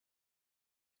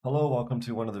Hello, welcome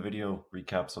to one of the video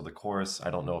recaps of the course.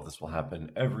 I don't know if this will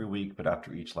happen every week, but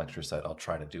after each lecture set, I'll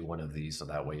try to do one of these so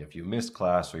that way if you missed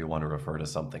class or you want to refer to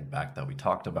something back that we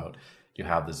talked about, you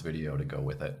have this video to go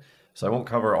with it. So I won't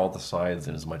cover all the slides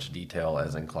in as much detail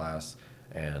as in class,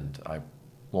 and I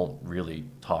won't really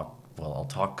I'll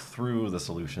talk through the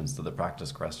solutions to the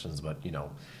practice questions, but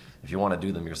if you want to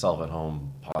do them yourself at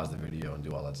home, pause the video and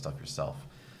do all that stuff yourself.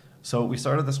 So we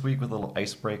started this week with a little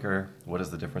icebreaker. What is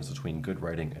the difference between good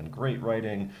writing and great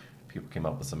writing? People came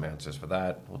up with some answers for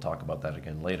that. We'll talk about that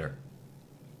again later.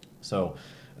 So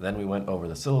then we went over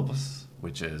the syllabus,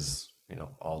 which is,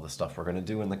 all the stuff we're going to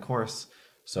do in the course.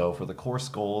 So for the course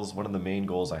goals, one of the main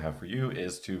goals I have for you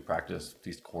is to practice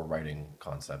these core writing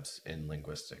concepts in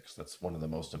linguistics. That's one of the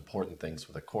most important things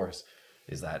for the course,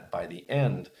 is that by the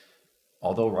end,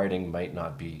 although writing might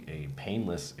not be a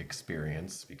painless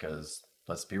experience, because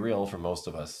let's be real, for most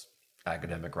of us,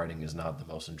 academic writing is not the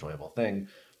most enjoyable thing,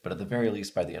 but at the very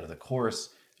least, by the end of the course,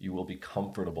 you will be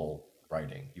comfortable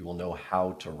writing. You will know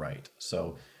how to write.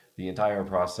 So the entire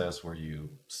process where you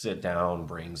sit down,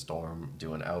 brainstorm,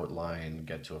 do an outline,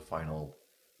 get to a final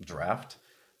draft,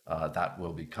 that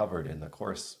will be covered in the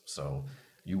course. So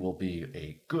you will be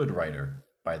a good writer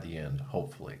by the end,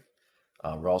 hopefully.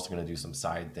 We're also going to do some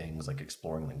side things like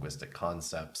exploring linguistic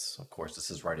concepts. Of course,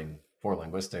 this is writing for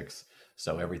linguistics,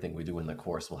 so everything we do in the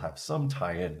course will have some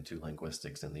tie-in to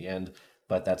linguistics in the end,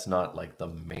 but that's not like the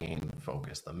main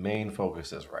focus. The main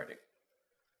focus is writing.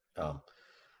 Um,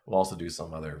 we'll also do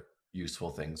some other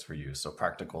useful things for you. So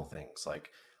practical things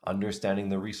like understanding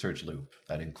the research loop.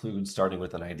 That includes starting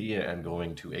with an idea and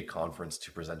going to a conference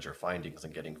to present your findings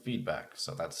and getting feedback.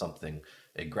 So that's something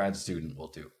a grad student will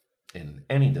do in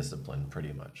any discipline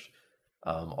pretty much.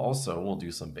 Also, we'll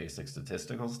do some basic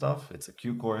statistical stuff. It's a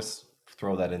Q course,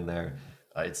 throw that in there.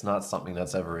 It's not something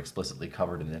that's ever explicitly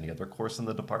covered in any other course in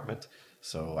the department,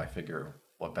 so I figure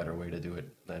what better way to do it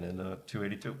than in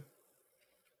 282.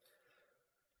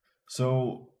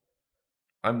 So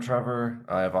I'm Trevor.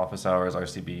 I have office hours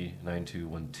RCB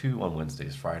 9212 on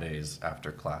Wednesdays, Fridays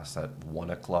after class at 1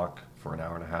 o'clock for an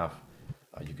hour and a half.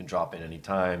 You can drop in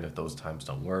anytime. If those times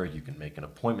don't work, you can make an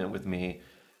appointment with me.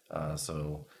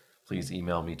 So please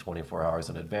email me 24 hours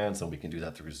in advance and we can do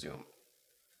that through Zoom.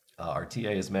 Our TA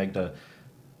is Magda.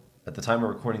 At the time of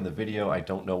recording the video, I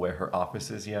don't know where her office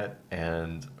is yet,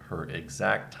 and her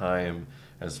exact time,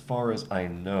 as far as I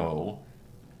know,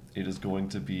 it is going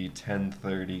to be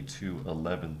 10:30 to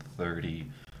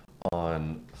 11:30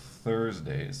 on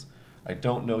Thursdays. I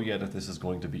don't know yet if this is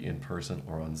going to be in person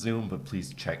or on Zoom, but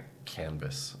please check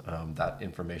Canvas. That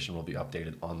information will be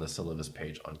updated on the syllabus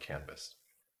page on Canvas.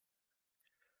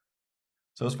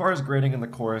 So as far as grading in the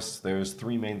course, there's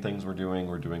three main things we're doing.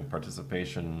 We're doing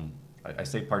participation. I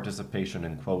say participation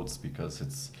in quotes because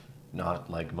it's not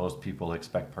like most people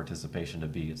expect participation to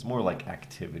be. It's more like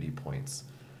activity points.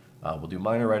 We'll do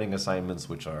minor writing assignments,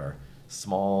 which are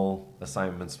small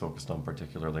assignments focused on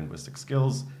particular linguistic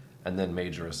skills, and then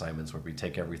major assignments where we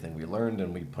take everything we learned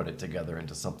and we put it together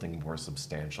into something more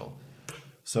substantial.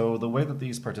 So the way that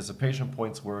these participation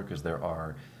points work is there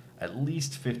are at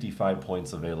least 55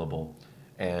 points available,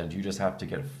 and you just have to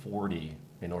get 40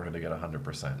 in order to get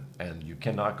 100%. And you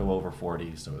cannot go over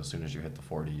 40, so as soon as you hit the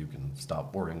 40, you can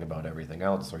stop worrying about everything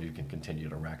else, or you can continue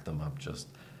to rack them up just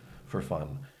for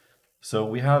fun. So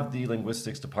we have the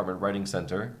Linguistics Department Writing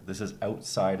Center. This is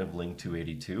outside of Ling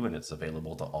 282, and it's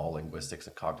available to all linguistics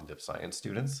and cognitive science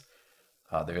students.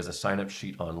 There is a sign-up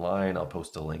sheet online. I'll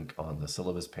post a link on the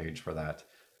syllabus page for that.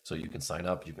 So you can sign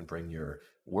up, you can bring your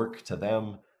work to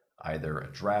them, either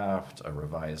a draft, a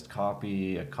revised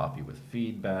copy, a copy with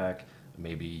feedback.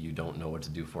 Maybe you don't know what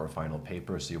to do for a final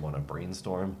paper, so you want to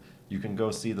brainstorm. You can go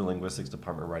see the Linguistics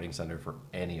Department Writing Center for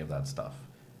any of that stuff.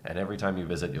 And every time you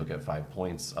visit, you'll get 5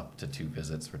 points, up to 2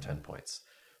 visits for 10 points.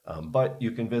 But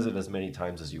you can visit as many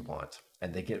times as you want.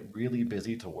 And they get really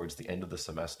busy towards the end of the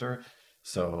semester.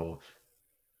 So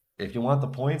if you want the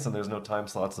points and there's no time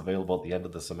slots available at the end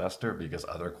of the semester because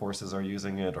other courses are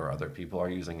using it or other people are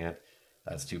using it,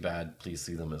 that's too bad. Please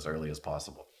see them as early as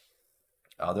possible.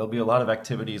 There'll be a lot of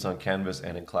activities on Canvas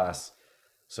and in class.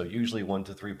 So usually 1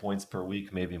 to 3 points per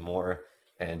week, maybe more.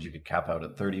 And you could cap out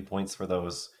at 30 points for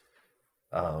those.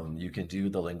 You can do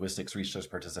the linguistics research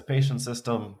participation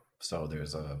system. So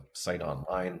there's a site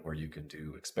online where you can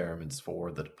do experiments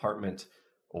for the department,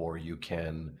 or you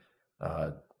can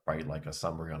write like a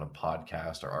summary on a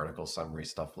podcast or article summary,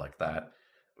 stuff like that.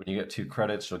 When you get 2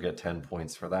 credits, you'll get 10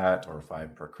 points for that, or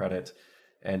 5 per credit.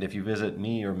 And if you visit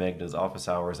me or Magda's office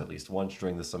hours at least once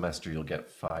during the semester, you'll get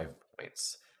 5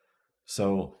 points.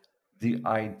 So the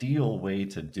ideal way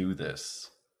to do this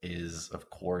is, of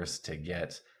course, to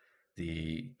get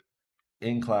The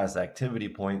in-class activity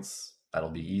points, that'll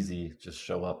be easy. Just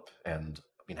show up, and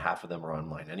I mean, half of them are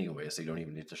online anyway, so you don't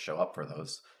even need to show up for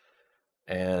those.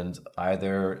 And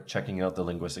either checking out the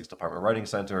Linguistics Department Writing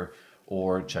Center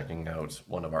or checking out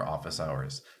one of our office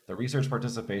hours. The research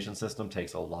participation system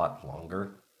takes a lot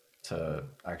longer to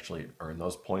actually earn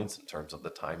those points in terms of the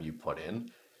time you put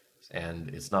in. And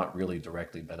it's not really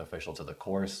directly beneficial to the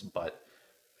course, but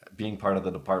being part of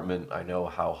the department, I know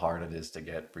how hard it is to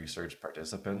get research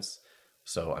participants.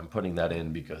 So I'm putting that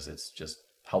in because it's just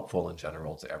helpful in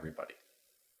general to everybody.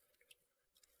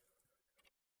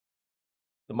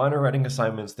 The minor writing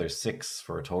assignments, there's 6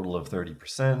 for a total of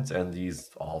 30%, and these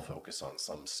all focus on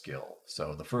some skill.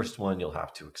 So the first one, you'll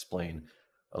have to explain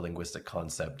a linguistic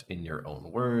concept in your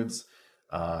own words.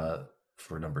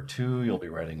 For number 2, you'll be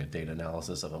writing a data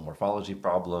analysis of a morphology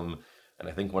problem. And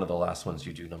I think one of the last ones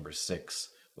you do, number 6,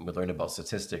 when we learn about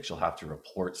statistics, you'll have to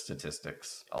report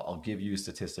statistics. I'll give you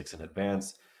statistics in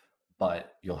advance,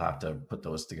 but you'll have to put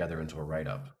those together into a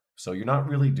write-up. So you're not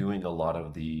really doing a lot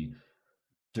of the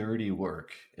dirty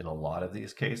work in a lot of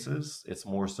these cases. It's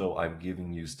more so I'm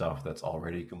giving you stuff that's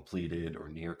already completed or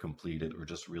near completed or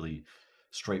just really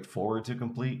straightforward to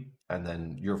complete, and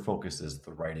then your focus is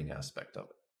the writing aspect of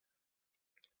it.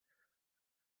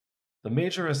 The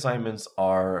major assignments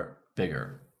are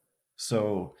bigger.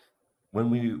 So when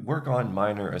we work on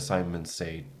minor assignments,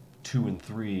 say 2 and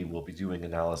 3, we'll be doing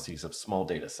analyses of small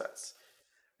data sets.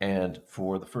 And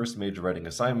for the first major writing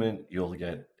assignment, you'll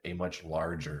get a much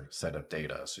larger set of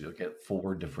data. So you'll get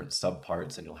 4 different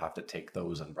subparts, and you'll have to take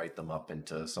those and write them up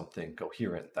into something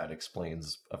coherent that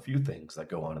explains a few things that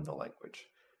go on in the language.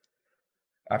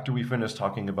 After we finish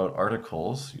talking about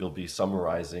articles, you'll be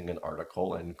summarizing an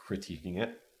article and critiquing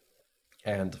it.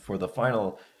 And for the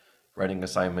final writing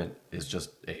assignment is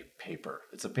just a paper.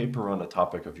 It's a paper on a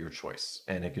topic of your choice,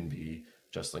 and it can be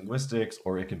just linguistics,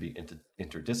 or it can be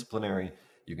interdisciplinary.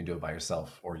 You can do it by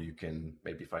yourself, or you can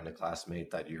maybe find a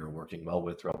classmate that you're working well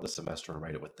with throughout the semester and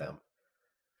write it with them.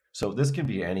 So this can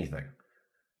be anything.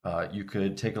 You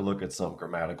could take a look at some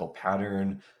grammatical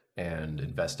pattern and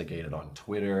investigate it on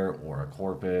Twitter or a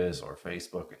corpus or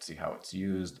Facebook and see how it's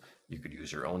used. You could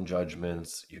use your own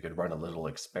judgments. You could run a little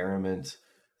experiment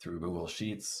through Google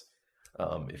Sheets.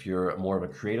 If you're more of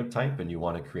a creative type and you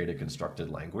want to create a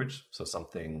constructed language, so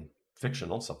something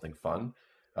fictional, something fun,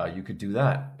 you could do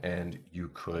that, and you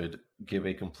could give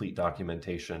a complete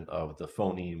documentation of the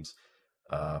phonemes,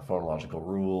 phonological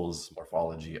rules,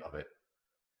 morphology of it.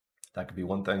 That could be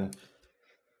one thing.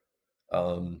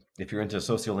 If you're into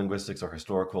sociolinguistics or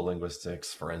historical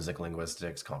linguistics, forensic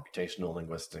linguistics, computational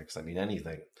linguistics, I mean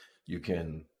anything, you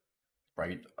can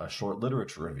write a short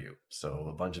literature review. So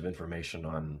a bunch of information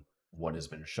on what has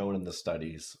been shown in the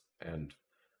studies and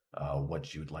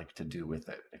what you'd like to do with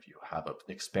it, if you have an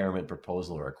experiment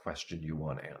proposal or a question you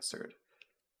want answered.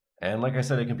 And like I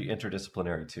said, it can be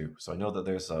interdisciplinary too. So I know that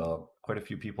there's quite a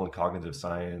few people in cognitive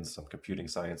science, some computing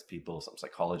science people, some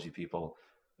psychology people.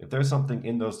 If there's something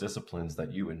in those disciplines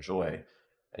that you enjoy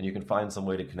and you can find some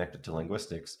way to connect it to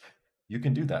linguistics, you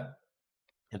can do that.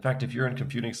 In fact, if you're in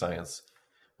computing science,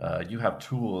 you have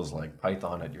tools like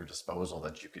Python at your disposal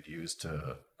that you could use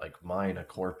to like mine a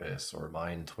corpus or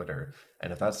mine Twitter.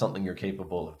 And if that's something you're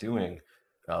capable of doing,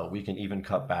 we can even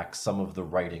cut back some of the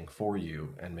writing for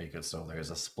you and make it so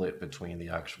there's a split between the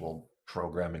actual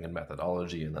programming and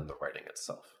methodology and then the writing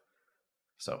itself.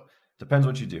 So depends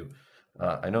what you do.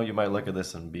 I know you might look at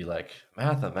this and be like,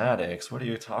 mathematics, what are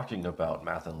you talking about,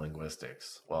 math and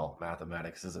linguistics? Well,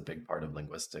 mathematics is a big part of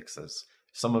linguistics, as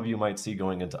some of you might see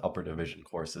going into upper division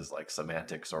courses like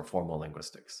semantics or formal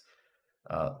linguistics.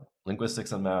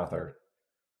 Linguistics and math are,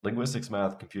 linguistics,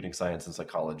 math, computing science, and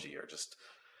psychology are just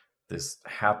this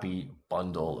happy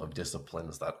bundle of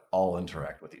disciplines that all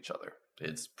interact with each other.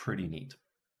 It's pretty neat.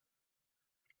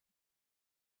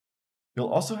 You'll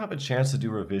also have a chance to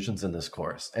do revisions in this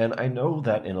course, and I know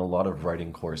that in a lot of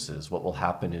writing courses, what will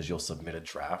happen is you'll submit a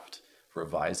draft,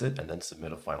 revise it, and then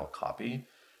submit a final copy.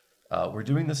 We're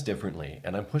doing this differently,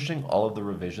 and I'm pushing all of the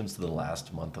revisions to the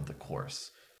last month of the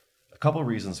course. A couple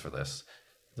reasons for this.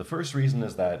 The first reason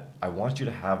is that I want you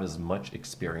to have as much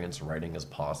experience writing as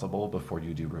possible before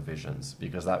you do revisions,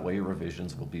 because that way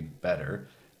revisions will be better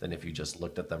than if you just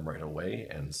looked at them right away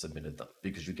and submitted them,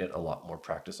 because you get a lot more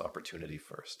practice opportunity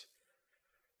first.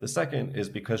 The second is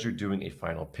because you're doing a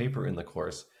final paper in the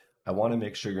course, I want to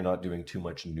make sure you're not doing too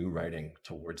much new writing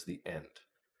towards the end.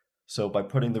 So by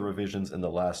putting the revisions in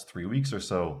the last 3 weeks or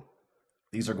so,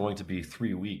 these are going to be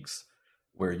 3 weeks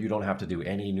where you don't have to do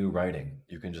any new writing.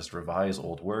 You can just revise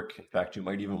old work. In fact, you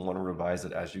might even want to revise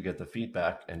it as you get the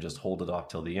feedback and just hold it off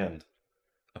till the end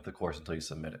of the course until you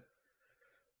submit it.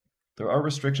 There are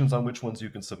restrictions on which ones you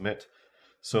can submit.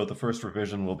 So the first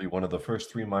revision will be one of the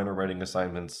first 3 minor writing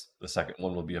assignments. The second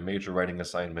one will be a major writing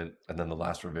assignment. And then the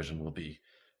last revision will be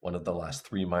one of the last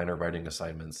 3 minor writing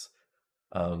assignments.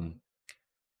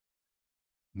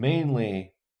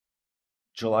 Mainly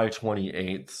July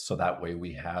 28th, so that way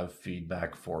we have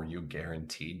feedback for you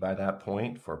guaranteed by that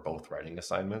point for both writing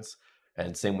assignments.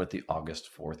 And same with the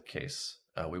August 4th case.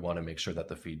 We want to make sure that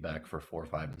the feedback for 4,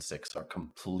 5, and 6 are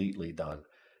completely done,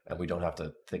 and we don't have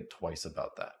to think twice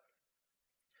about that.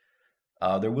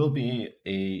 There will be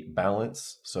a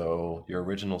balance, so your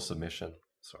original submission,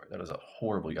 sorry, that is a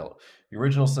horrible yellow. Your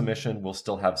original submission will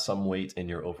still have some weight in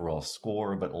your overall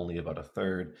score, but only about a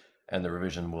third, and the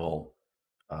revision will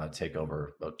take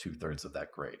over about 2/3 of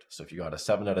that grade. So if you got a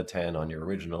 7 out of 10 on your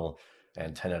original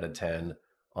and 10 out of 10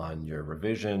 on your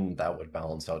revision, that would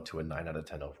balance out to a 9 out of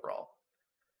 10 overall.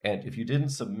 And if you didn't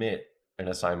submit an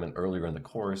assignment earlier in the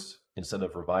course, instead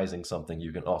of revising something,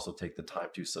 you can also take the time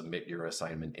to submit your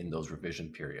assignment in those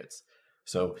revision periods.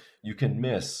 So you can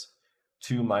miss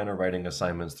 2 minor writing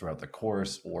assignments throughout the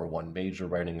course or 1 major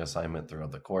writing assignment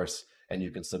throughout the course, and you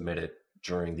can submit it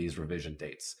during these revision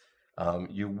dates.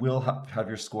 You will have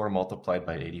your score multiplied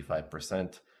by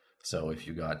 85%. So if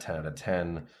you got 10 out of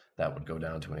 10, that would go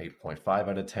down to an 8.5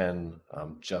 out of 10,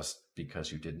 just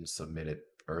because you didn't submit it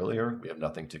earlier. We have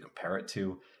nothing to compare it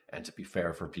to, and to be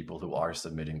fair for people who are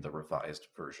submitting the revised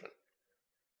version.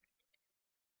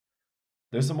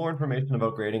 There's some more information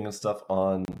about grading and stuff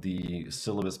on the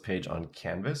syllabus page on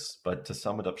Canvas, but to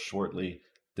sum it up shortly,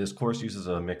 this course uses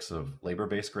a mix of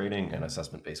labor-based grading and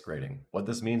assessment-based grading. What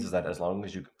this means is that as long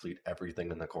as you complete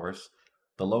everything in the course,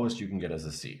 the lowest you can get is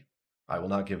a C. I will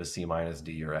not give a C minus,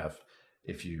 D, or F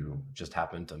if you just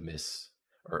happen to miss,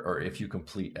 or if you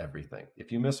complete everything.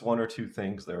 If you miss 1 or 2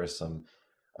 things, there are some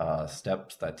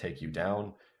steps that take you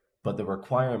down, but the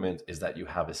requirement is that you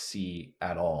have a C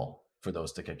at all for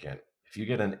those to kick in. If you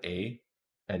get an A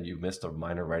and you missed a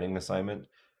minor writing assignment,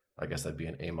 I guess that'd be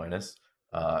an A minus.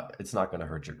 It's not going to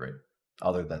hurt your grade,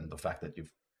 other than the fact that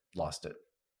you've lost it.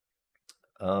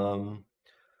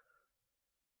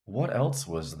 What else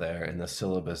was there in the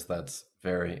syllabus that's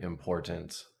very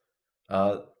important?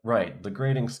 Right, the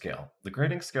grading scale. The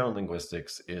grading scale in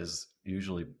linguistics is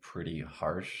usually pretty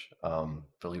harsh.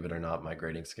 Believe it or not, my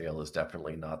grading scale is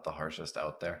definitely not the harshest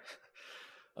out there.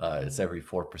 It's every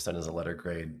 4% as a letter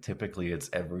grade. Typically, it's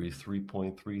every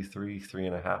 3.33,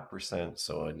 3.5%.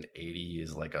 So an 80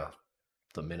 is like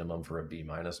the minimum for a B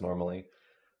minus normally.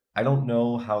 I don't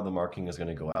know how the marking is going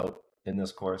to go out in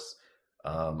this course.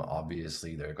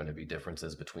 Obviously, there are going to be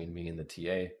differences between me and the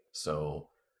TA. So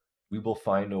we will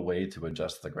find a way to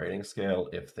adjust the grading scale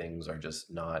if things are just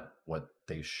not what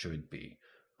they should be.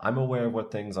 I'm aware of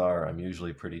what things are. I'm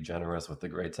usually pretty generous with the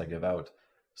grades I give out.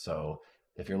 So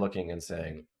if you're looking and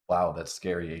saying, wow, that's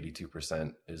scary,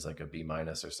 82% is like a B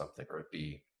minus or something, or a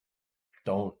B,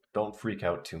 don't freak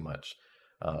out too much.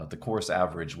 The course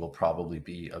average will probably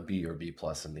be a B or B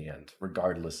plus in the end,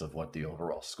 regardless of what the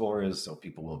overall score is. So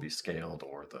people will be scaled,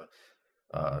 or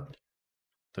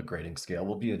the grading scale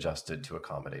will be adjusted to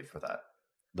accommodate for that.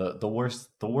 The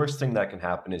worst thing that can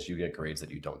happen is you get grades that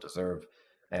you don't deserve,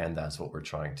 and that's what we're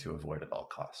trying to avoid at all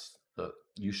costs.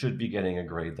 You should be getting a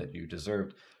grade that you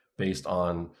deserved based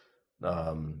on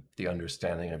the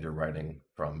understanding of your writing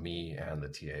from me and the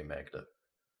TA Magda.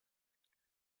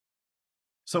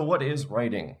 So what is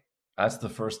writing? That's the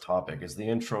first topic. It's the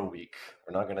intro week.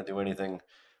 We're not going to do anything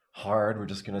hard. We're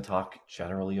just going to talk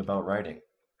generally about writing.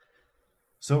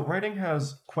 So writing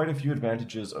has quite a few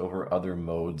advantages over other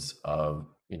modes of,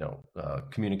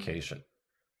 communication.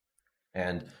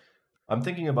 And I'm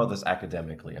thinking about this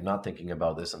academically. I'm not thinking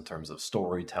about this in terms of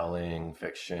storytelling,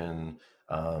 fiction,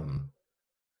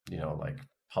 like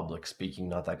public speaking,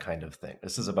 not that kind of thing.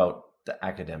 This is about the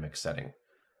academic setting.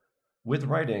 With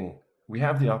writing, we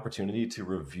have the opportunity to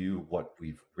review what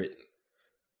we've written.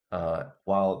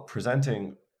 While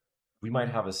presenting, we might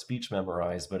have a speech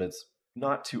memorized, but it's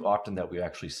not too often that we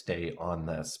actually stay on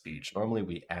that speech. Normally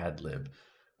we ad-lib.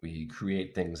 We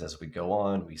create things as we go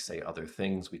on. We say other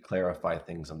things. We clarify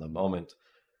things in the moment.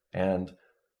 And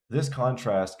this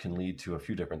contrast can lead to a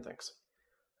few different things.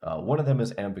 One of them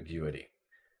is ambiguity.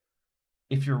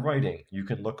 If you're writing, you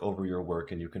can look over your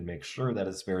work and you can make sure that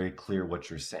it's very clear what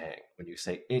you're saying. When you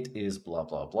say it is blah,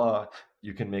 blah, blah,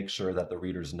 you can make sure that the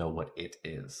readers know what it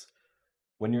is.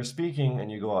 When you're speaking and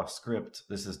you go off script,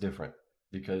 this is different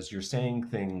because you're saying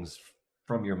things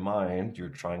from your mind, you're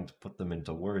trying to put them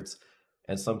into words,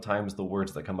 and sometimes the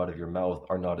words that come out of your mouth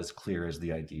are not as clear as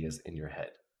the ideas in your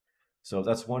head. So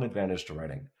that's one advantage to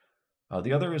writing.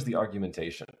 The other is the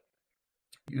argumentation.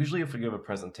 Usually if we give a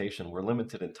presentation, we're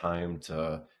limited in time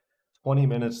to 20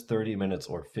 minutes, 30 minutes,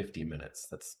 or 50 minutes.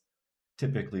 That's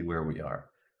typically where we are.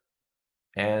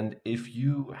 And if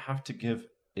you have to give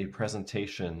a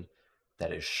presentation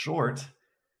that is short,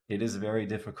 it is very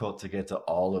difficult to get to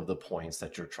all of the points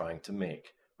that you're trying to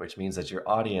make, which means that your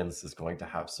audience is going to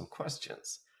have some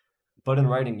questions. But in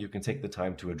writing, you can take the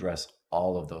time to address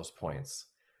all of those points.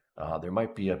 There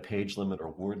might be a page limit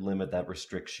or word limit that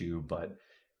restricts you, but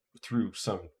through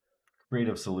some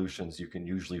creative solutions, you can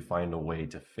usually find a way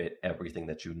to fit everything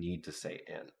that you need to say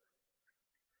in.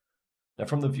 Now,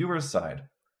 from the viewer's side,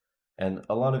 and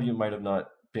a lot of you might have not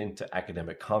been to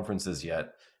academic conferences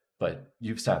yet, but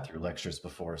you've sat through lectures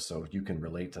before, so you can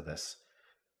relate to this.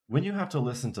 When you have to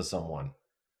listen to someone,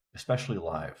 especially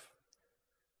live,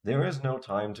 there is no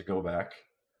time to go back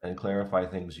and clarify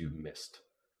things you've missed.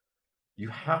 You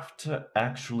have to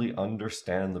actually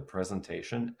understand the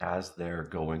presentation as they're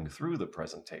going through the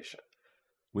presentation,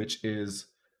 which is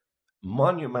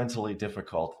monumentally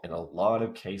difficult in a lot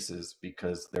of cases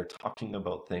because they're talking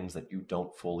about things that you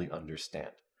don't fully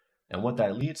understand. And what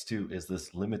that leads to is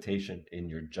this limitation in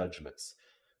your judgments.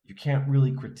 You can't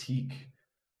really critique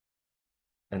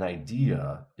an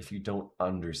idea if you don't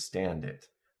understand it.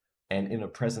 And in a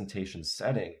presentation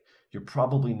setting, you're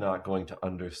probably not going to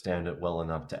understand it well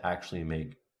enough to actually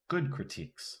make good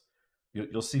critiques.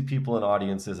 You'll see people in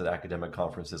audiences at academic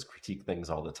conferences critique things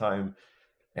all the time,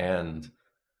 and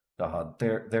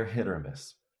they're hit or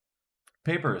miss.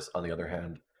 Papers, on the other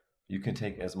hand, you can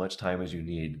take as much time as you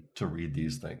need to read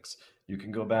these things. You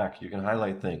can go back, you can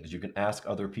highlight things, you can ask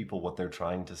other people what they're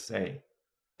trying to say.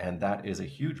 And that is a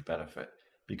huge benefit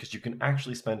because you can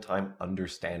actually spend time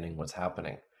understanding what's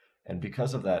happening. And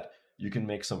because of that, you can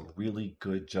make some really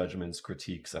good judgments,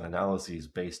 critiques, and analyses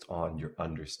based on your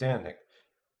understanding.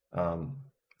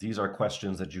 These are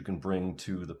questions that you can bring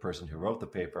to the person who wrote the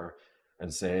paper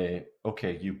and say,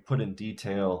 okay, you put in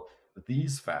detail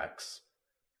these facts,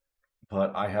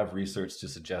 but I have research to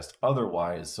suggest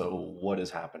otherwise, so what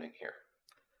is happening here?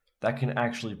 That can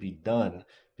actually be done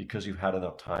because you've had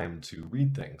enough time to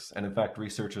read things. And in fact,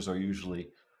 researchers are usually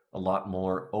a lot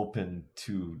more open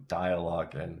to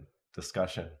dialogue and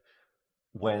discussion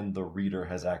when the reader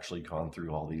has actually gone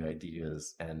through all the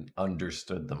ideas and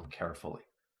understood them carefully.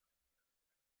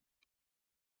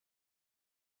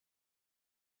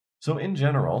 So in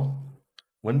general,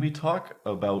 when we talk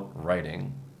about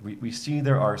writing, we see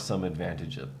there are some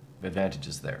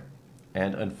advantages there.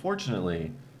 And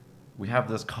unfortunately, we have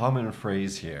this common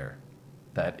phrase here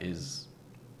that is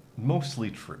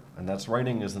mostly true, and that's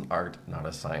writing is an art, not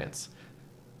a science.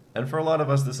 And for a lot of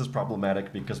us, this is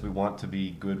problematic because we want to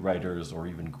be good writers or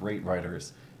even great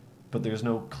writers, but there's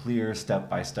no clear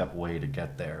step-by-step way to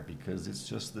get there because it's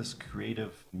just this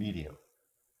creative medium.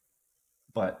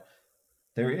 But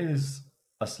there is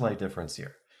a slight difference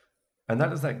here, and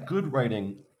that is that good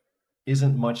writing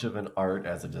isn't much of an art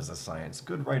as it is a science.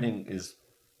 Good writing is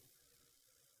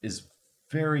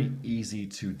very easy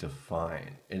to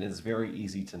define and is very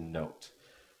easy to note.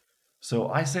 So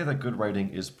I say that good writing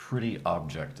is pretty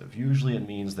objective. Usually it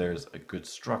means there's a good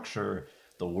structure,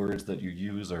 the words that you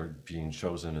use are being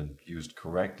chosen and used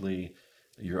correctly,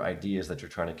 your ideas that you're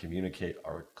trying to communicate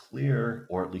are clear,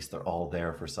 or at least they're all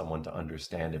there for someone to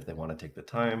understand if they want to take the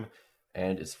time,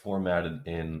 and it's formatted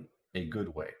in a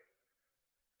good way.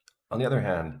 On the other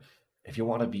hand, if you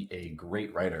want to be a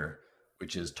great writer,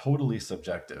 which is totally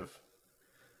subjective,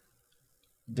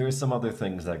 there's some other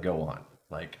things that go on,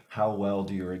 like how well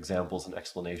do your examples and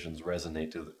explanations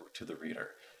resonate to the reader?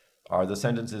 Are the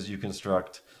sentences you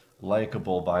construct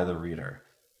likable by the reader?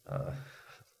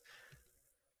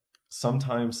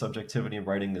 Sometimes subjectivity in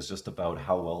writing is just about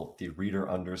how well the reader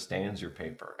understands your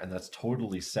paper, and that's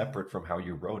totally separate from how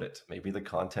you wrote it. Maybe the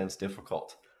content's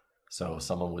difficult. So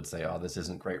someone would say, oh, this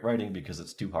isn't great writing because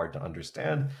it's too hard to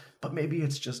understand, but maybe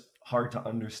it's just hard to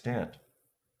understand.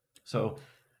 So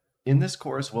in this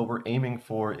course, what we're aiming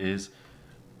for is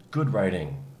good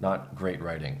writing, not great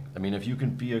writing. I mean, if you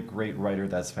can be a great writer,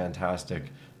 that's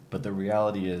fantastic, but the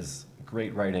reality is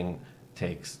great writing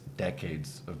takes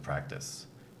decades of practice.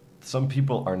 Some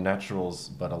people are naturals,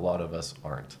 but a lot of us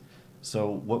aren't. So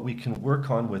what we can work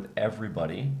on with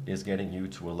everybody is getting you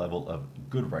to a level of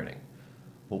good writing.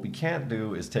 What we can't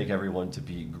do is take everyone to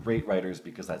be great writers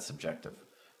because that's subjective.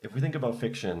 If we think about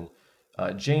fiction,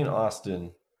 Jane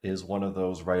Austen is one of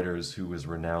those writers who is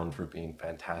renowned for being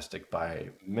fantastic by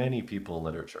many people in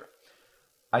literature.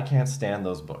 I can't stand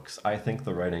those books. I think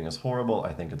the writing is horrible.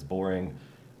 I think it's boring.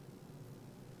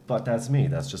 But that's me.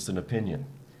 That's just an opinion.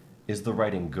 Is the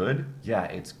writing good? Yeah,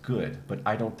 it's good, but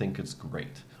I don't think it's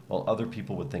great. Well, other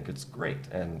people would think it's great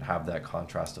and have that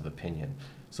contrast of opinion.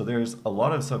 So there's a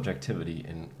lot of subjectivity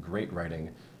in great writing,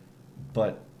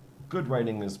 But good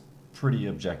writing is pretty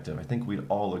objective. I think we'd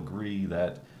all agree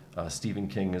that Stephen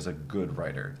King is a good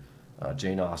writer.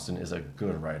 Jane Austen is a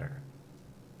good writer.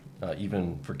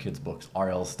 Even for kids' books,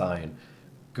 R.L. Stine,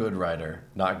 good writer,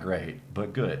 not great,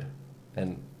 but good.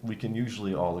 And we can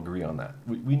usually all agree on that.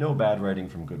 We know bad writing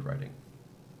from good writing.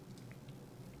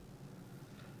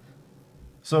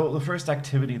 So the first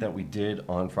activity that we did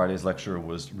on Friday's lecture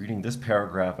was reading this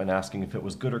paragraph and asking if it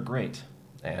was good or great.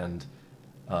 And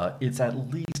it's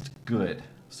at least good.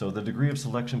 So the degree of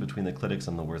selection between the clitics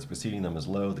and the words preceding them is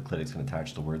low. The clitics can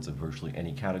attach the words of virtually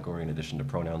any category in addition to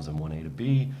pronouns in 1A to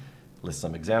B. List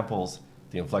some examples.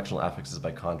 The inflectional affixes,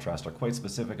 by contrast, are quite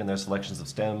specific in their selections of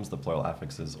stems. The plural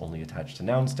affixes only attach to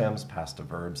noun stems, past to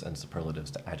verbs, and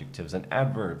superlatives to adjectives and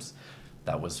adverbs.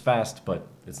 That was fast, but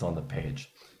it's on the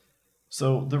page.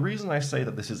 So the reason I say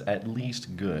that this is at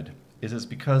least good is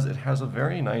because it has a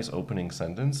very nice opening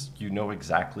sentence. You know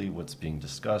exactly what's being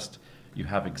discussed. You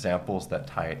have examples that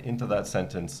tie it into that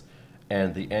sentence,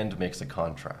 and the end makes a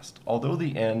contrast. Although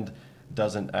the end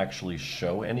doesn't actually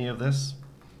show any of this,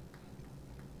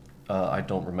 I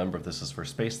don't remember if this is for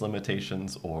space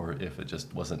limitations or if it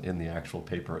just wasn't in the actual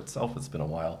paper itself. It's been a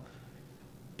while.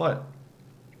 But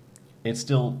it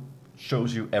still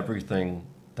shows you everything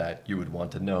that you would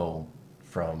want to know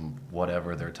from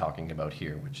whatever they're talking about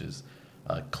here, which is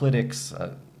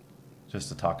clitics. Just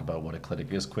to talk about what a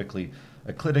clitic is quickly.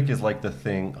 A clitic is like the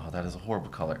thing, oh, that is a horrible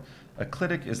color. A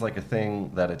clitic is like a thing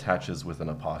that attaches with an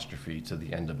apostrophe to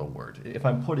the end of a word, if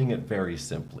I'm putting it very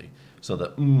simply. So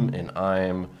the in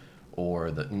I'm,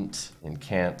 or the nt in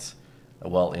can't.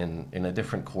 Well, in a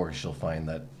different course, you'll find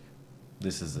that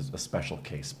this is a special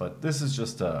case, but this is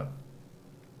just a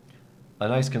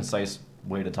nice, concise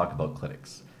way to talk about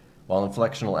clitics, while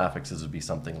inflectional affixes would be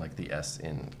something like the S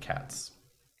in cats.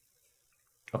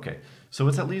 Okay, so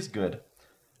it's at least good.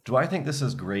 Do I think this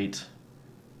is great?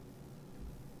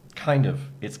 Kind of.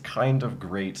 It's kind of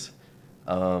great.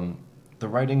 The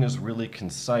writing is really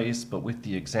concise, but with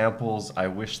the examples, I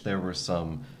wish there were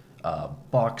some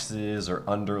boxes or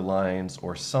underlines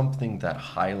or something that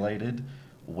highlighted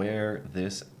where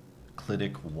this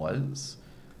clitic was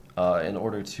in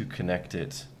order to connect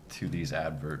it to these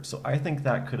adverbs. So I think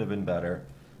that could have been better.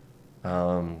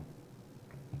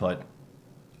 But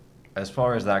as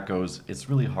far as that goes, it's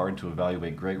really hard to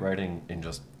evaluate great writing in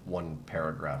just one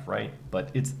paragraph, right?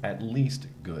 But it's at least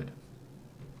good.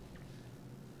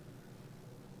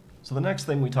 So the next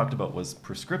thing we talked about was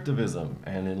prescriptivism,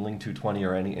 and in Ling 220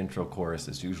 or any intro course,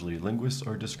 it's usually linguists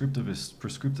are descriptivists.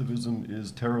 Prescriptivism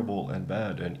is terrible and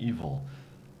bad and evil.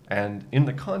 And in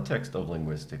the context of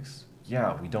linguistics,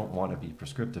 yeah, we don't want to be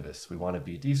prescriptivists. We want to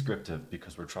be descriptive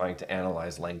because we're trying to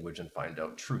analyze language and find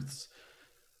out truths.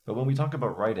 But when we talk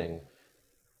about writing,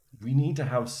 we need to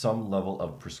have some level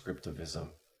of prescriptivism.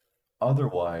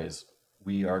 Otherwise,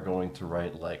 we are going to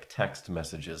write like text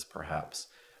messages, perhaps,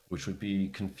 which would be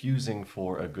confusing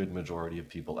for a good majority of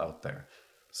people out there.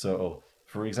 So,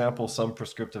 for example, some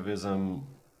prescriptivism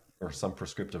or some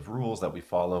prescriptive rules that we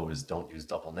follow is don't use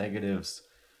double negatives.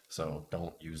 So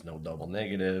don't use no double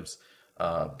negatives.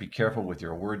 Be careful with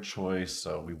your word choice.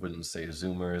 So we wouldn't say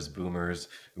zoomers, boomers.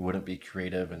 We wouldn't be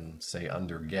creative and say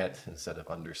underget instead of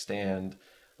understand.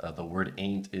 The word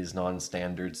ain't is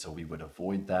non-standard, so we would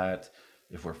avoid that.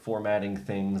 If we're formatting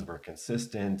things, we're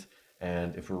consistent.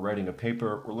 And if we're writing a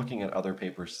paper, we're looking at other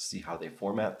papers to see how they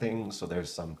format things. So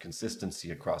there's some consistency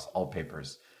across all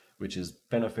papers, which is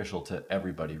beneficial to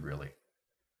everybody, really.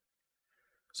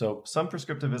 So some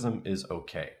prescriptivism is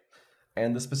okay.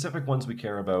 And the specific ones we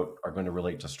care about are going to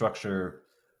relate to structure,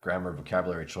 grammar,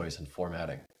 vocabulary choice, and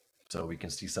formatting. So we can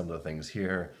see some of the things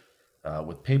here.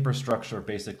 With paper structure,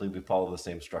 basically we follow the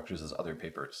same structures as other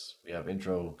papers. We have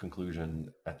intro,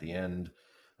 conclusion at the end,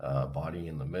 body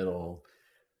in the middle.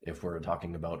 If we're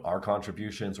talking about our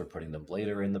contributions, we're putting them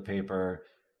later in the paper.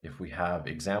 If we have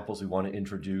examples we want to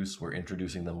introduce, we're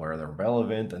introducing them where they're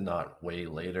relevant and not way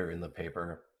later in the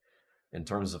paper. In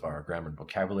terms of our grammar and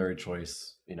vocabulary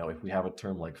choice, if we have a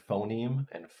term like phoneme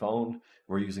and phone,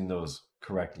 we're using those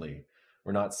correctly.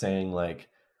 We're not saying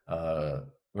we're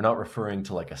not referring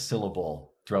to like a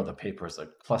syllable throughout the paper as a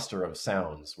cluster of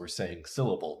sounds. We're saying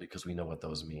syllable because we know what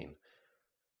those mean.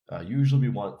 Usually we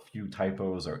want few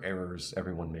typos or errors.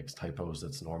 Everyone makes typos,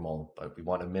 that's normal, but we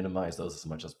want to minimize those as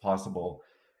much as possible.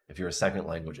 If you're a second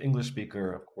language English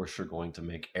speaker, of course, you're going to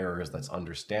make errors that's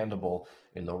understandable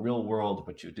in the real world.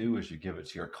 What you do is you give it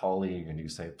to your colleague and you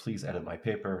say, please edit my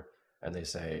paper. And they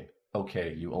say,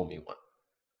 okay, you owe me one.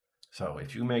 So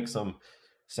if you make some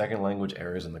second language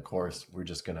errors in the course, we're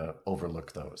just going to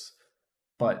overlook those.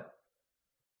 But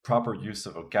proper use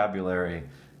of vocabulary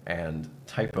And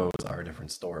typos are a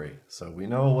different story. So we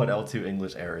know what L2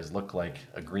 English errors look like,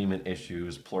 agreement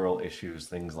issues, plural issues,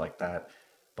 things like that.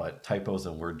 But typos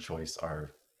and word choice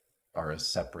are a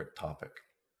separate topic.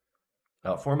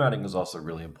 Formatting is also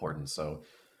really important. So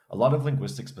a lot of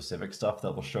linguistic specific stuff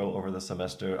that will show over the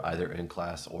semester, either in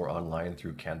class or online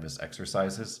through Canvas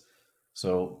exercises.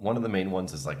 So one of the main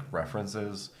ones is like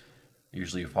references.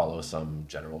 Usually you follow some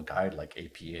general guide like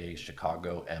APA,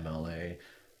 Chicago, MLA,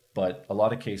 but a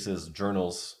lot of cases,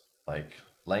 journals like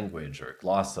Language or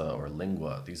Glossa or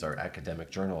Lingua, these are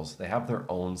academic journals, they have their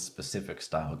own specific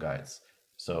style guides.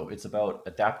 So it's about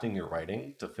adapting your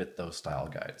writing to fit those style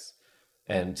guides.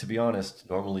 And to be honest,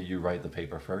 normally you write the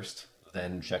paper first,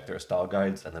 then check their style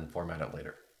guides, and then format it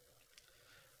later.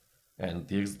 And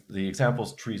the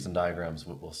examples, trees, and diagrams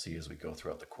we'll see as we go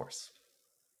throughout the course.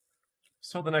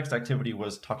 So the next activity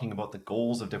was talking about the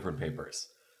goals of different papers.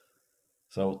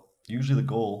 So usually the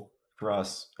goal for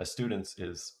us as students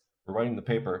is we're writing the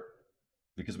paper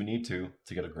because we need to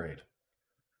get a grade.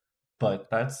 But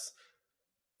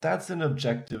that's an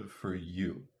objective for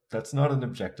you. That's not an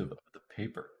objective of the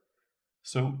paper.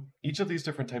 So each of these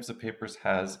different types of papers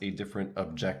has a different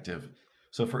objective.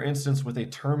 So for instance, with a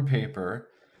term paper,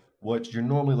 what you're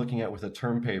normally looking at with a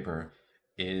term paper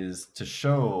is to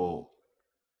show,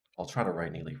 I'll try to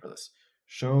write neatly for this,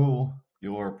 show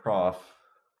your prof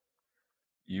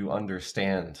you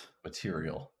understand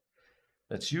material.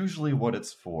 That's usually what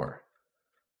it's for.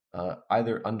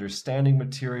 Either understanding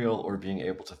material or being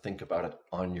able to think about it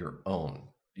on your own.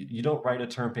 You don't write a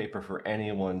term paper for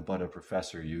anyone but a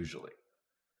professor usually.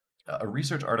 A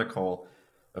research article,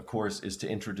 of course, is to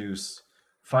introduce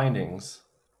findings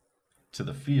to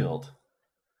the field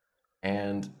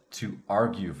and to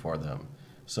argue for them.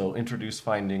 So introduce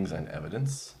findings and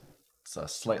evidence. It's a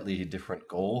slightly different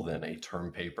goal than a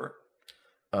term paper.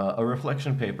 A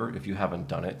reflection paper, if you haven't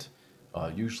done it,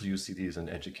 usually you see these in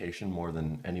education more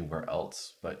than anywhere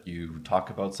else, but you talk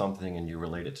about something and you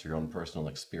relate it to your own personal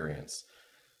experience.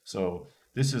 So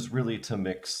this is really to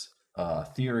mix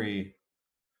theory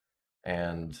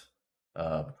and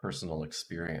personal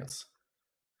experience.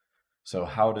 So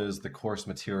how does the course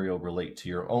material relate to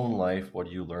your own life? What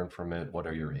do you learn from it? What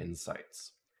are your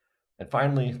insights? And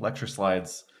finally, lecture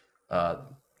slides.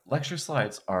 Lecture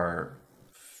slides are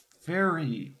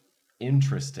very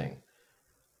interesting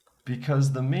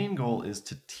because the main goal is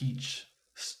to teach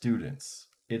students.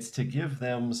 It's to give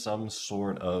them some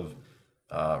sort of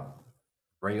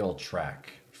rail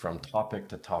track from topic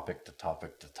to topic to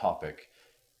topic to topic,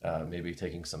 maybe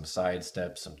taking some side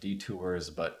steps, some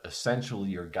detours, but essentially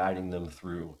you're guiding them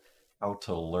through how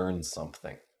to learn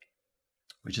something,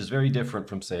 which is very different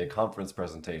from, say, a conference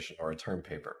presentation or a term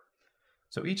paper.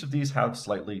 So each of these have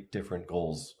slightly different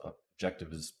goals,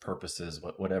 objectives, purposes,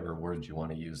 whatever word you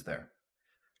want to use there.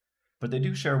 But they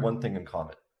do share one thing in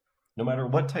common. No matter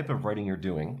what type of writing you're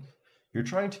doing, you're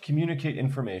trying to communicate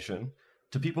information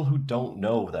to people who don't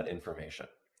know that information.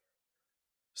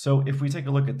 So if we take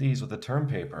a look at these with a term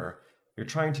paper, you're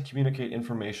trying to communicate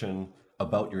information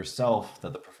about yourself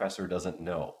that the professor doesn't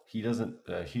know. He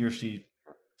or she,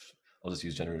 I'll just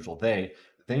use gender neutral, they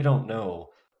don't know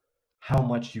how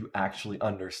much you actually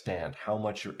understand, how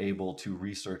much you're able to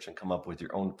research and come up with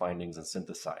your own findings and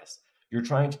synthesize. You're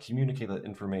trying to communicate that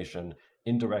information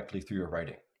indirectly through your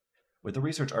writing. With a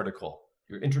research article,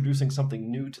 you're introducing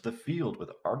something new to the field with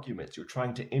arguments. You're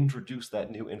trying to introduce that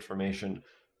new information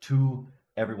to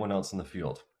everyone else in the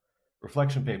field.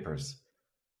 Reflection papers,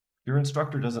 your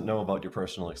instructor doesn't know about your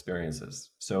personal experiences,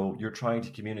 so you're trying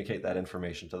to communicate that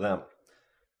information to them.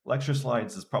 Lecture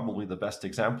slides is probably the best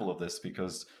example of this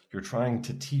because you're trying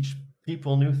to teach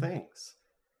people new things.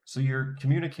 So you're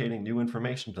communicating new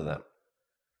information to them.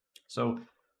 So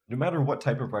no matter what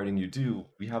type of writing you do,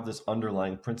 we have this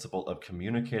underlying principle of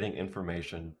communicating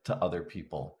information to other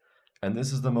people. And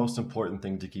this is the most important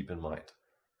thing to keep in mind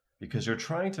because you're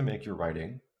trying to make your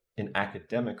writing, in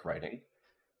academic writing,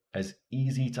 as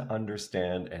easy to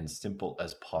understand and simple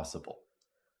as possible.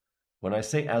 When I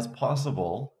say as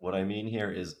possible, what I mean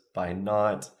here is by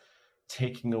not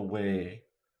taking away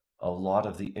a lot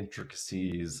of the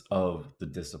intricacies of the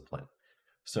discipline.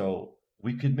 So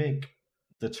we could make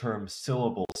the term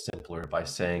syllable simpler by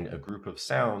saying a group of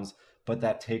sounds, but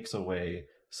that takes away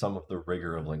some of the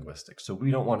rigor of linguistics. So we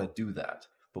don't want to do that,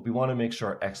 but we want to make sure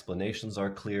our explanations are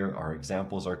clear, our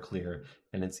examples are clear,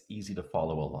 and it's easy to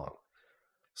follow along.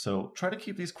 So try to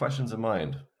keep these questions in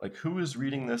mind, like who is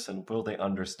reading this and will they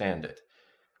understand it?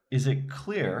 Is it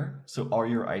clear? So are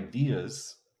your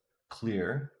ideas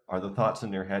clear? Are the thoughts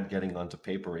in your head getting onto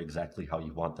paper exactly how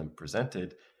you want them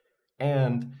presented?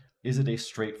 And is it a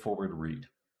straightforward read?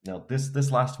 Now,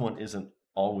 this last one isn't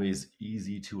always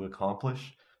easy to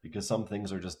accomplish because some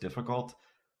things are just difficult.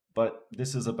 But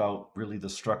this is about really the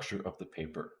structure of the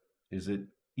paper. Is it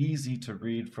easy to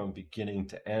read from beginning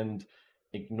to end,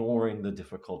 ignoring the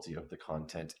difficulty of the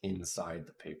content inside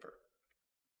the paper?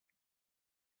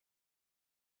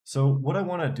 So what I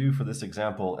want to do for this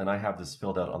example, and I have this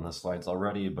filled out on the slides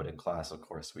already, but in class, of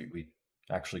course, we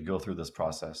actually go through this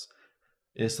process,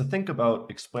 is to think about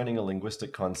explaining a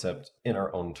linguistic concept in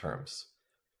our own terms.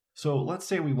 So let's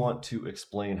say we want to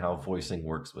explain how voicing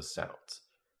works with sounds.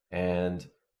 And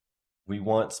we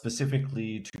want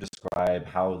specifically to describe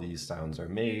how these sounds are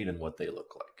made and what they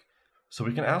look like. So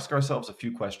we can ask ourselves a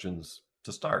few questions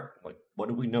to start, like what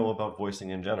do we know about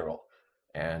voicing in general?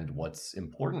 And what's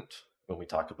important when we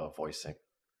talk about voicing?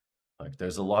 Like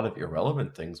there's a lot of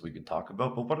irrelevant things we could talk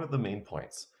about, but what are the main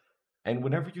points? And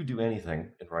whenever you do anything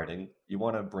in writing, you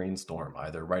want to brainstorm,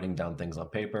 either writing down things on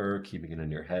paper, keeping it in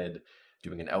your head,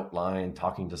 doing an outline,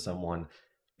 talking to someone.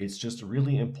 It's just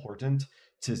really important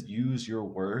to use your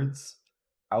words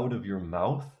out of your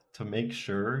mouth to make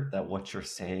sure that what you're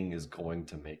saying is going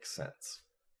to make sense.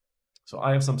 So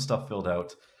I have some stuff filled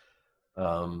out.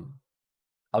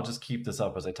 I'll just keep this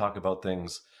up as I talk about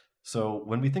things. So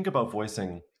when we think about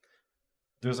voicing,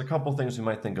 there's a couple things we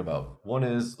might think about. One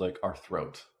is like our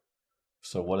throat.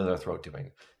 So what is our throat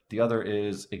doing? The other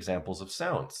is examples of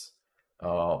sounds.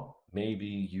 Maybe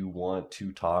you want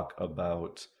to talk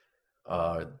about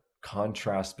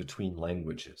contrast between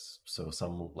languages. So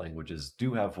some languages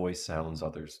do have voice sounds,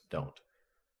 others don't.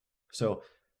 So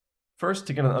first,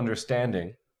 to get an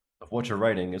understanding of what you're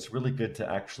writing, it's really good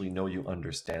to actually know you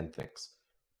understand things.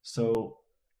 So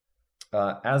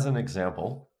as an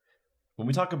example, when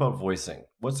we talk about voicing,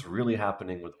 what's really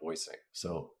happening with voicing?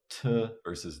 So t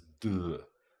versus d.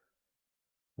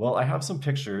 Well, I have some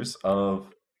pictures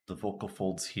of the vocal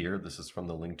folds here. This is from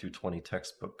the LING 220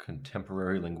 textbook,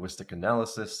 Contemporary Linguistic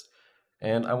Analysis.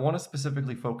 And I want to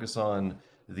specifically focus on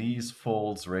these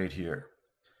folds right here.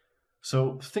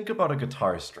 So think about a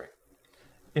guitar string.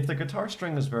 If the guitar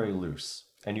string is very loose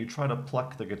and you try to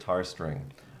pluck the guitar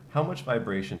string, how much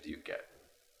vibration do you get?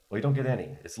 Well, you don't get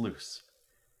any, it's loose.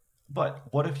 But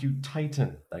what if you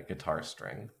tighten that guitar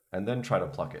string and then try to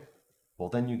pluck it? Well,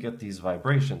 then you get these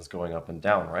vibrations going up and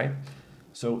down, right?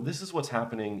 So this is what's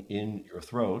happening in your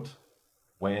throat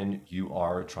when you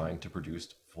are trying to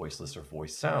produce voiceless or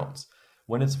voice sounds.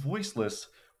 When it's voiceless,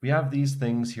 we have these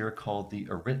things here called the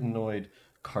arytenoid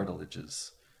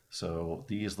cartilages. So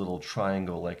these little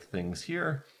triangle-like things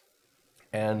here.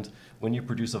 And when you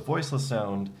produce a voiceless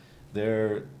sound,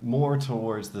 they're more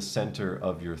towards the center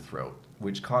of your throat,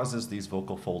 which causes these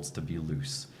vocal folds to be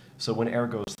loose. So when air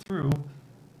goes through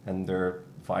and they're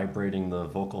vibrating the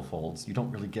vocal folds, you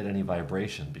don't really get any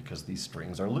vibration because these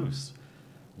strings are loose.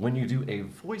 When you do a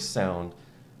voice sound,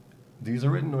 these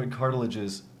arytenoid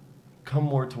cartilages come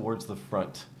more towards the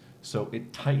front, so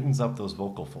it tightens up those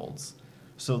vocal folds.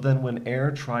 So then when air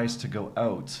tries to go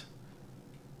out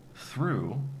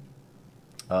through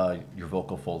your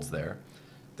vocal folds there,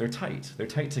 they're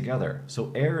tight together.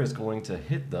 So air is going to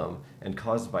hit them and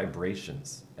cause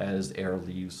vibrations as air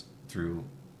leaves through,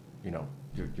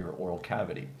 your oral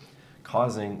cavity,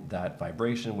 causing that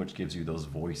vibration, which gives you those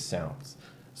voice sounds.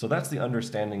 So that's the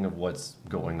understanding of what's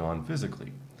going on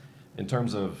physically. In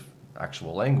terms of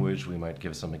actual language, we might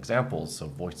give some examples. So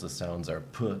voiceless sounds are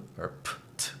p, or p,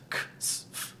 t, k, s,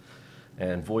 f.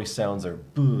 And voice sounds are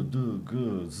b, d,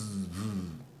 g, z,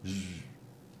 v, z,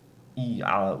 e,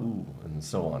 a, u, and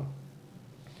so on.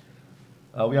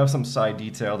 We have some side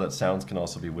detail that sounds can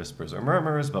also be whispers or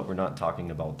murmurs, but we're not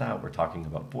talking about that. We're talking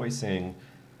about voicing.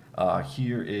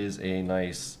 Here is a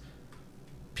nice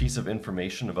piece of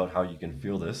information about how you can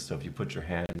feel this. So if you put your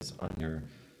hands on your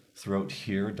throat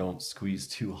here, don't squeeze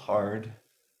too hard.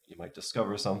 You might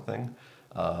discover something.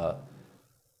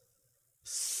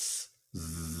 S,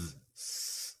 z,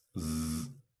 s, z.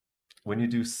 When you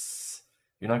do s,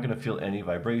 you're not going to feel any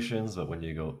vibrations, but when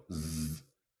you go z,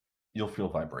 you'll feel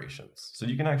vibrations. So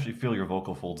you can actually feel your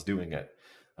vocal folds doing it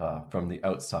from the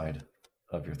outside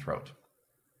of your throat.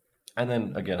 And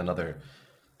then again, another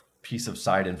piece of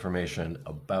side information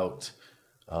about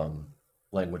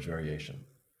language variation.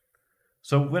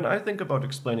 So when I think about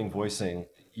explaining voicing,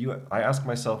 I ask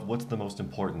myself, what's the most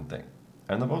important thing?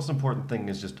 And the most important thing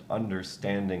is just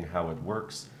understanding how it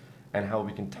works and how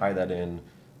we can tie that in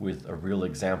with a real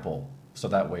example. So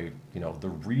that way, the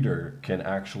reader can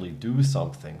actually do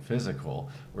something physical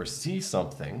or see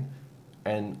something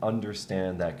and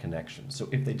understand that connection. So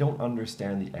if they don't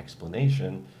understand the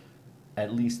explanation,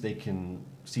 at least they can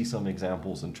see some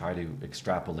examples and try to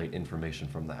extrapolate information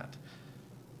from that.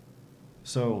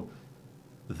 So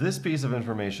This piece of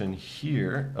information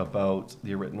here about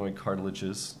the arytenoid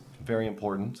cartilages, very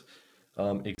important.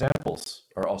 Examples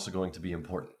are also going to be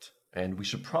important. And we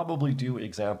should probably do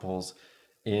examples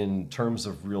in terms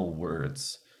of real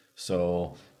words.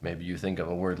 So maybe you think of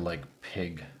a word like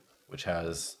pig, which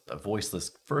has a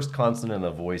voiceless first consonant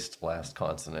and a voiced last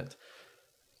consonant.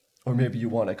 Or maybe you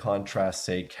want to contrast,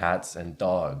 say, cats and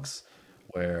dogs,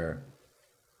 where,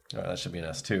 that should be an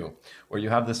S too, where you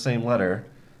have the same letter,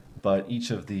 but each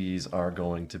of these are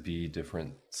going to be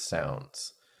different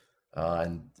sounds.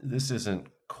 And this isn't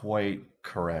quite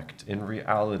correct. In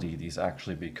reality, these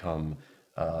actually become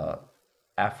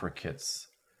affricates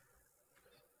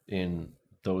in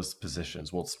those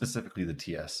positions. Well, specifically the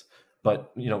TS.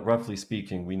 But, roughly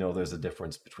speaking, we know there's a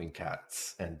difference between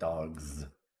cats and dogs.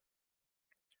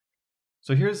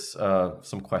 So here's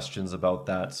some questions about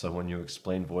that. So when you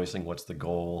explain voicing, what's the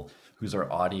goal? Who's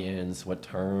our audience? What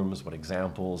terms? What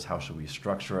examples? How should we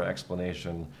structure our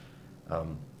explanation?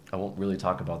 I won't really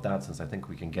talk about that since I think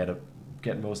we can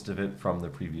get most of it from the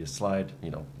previous slide.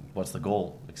 What's the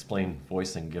goal? Explain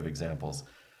voicing, give examples.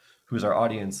 Who's our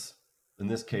audience? In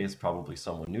this case, probably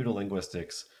someone new to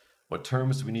linguistics. What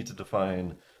terms do we need to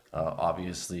define?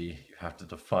 Obviously, you have to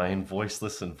define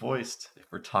voiceless and voiced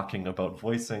if we're talking about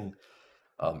voicing.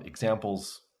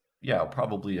 Examples,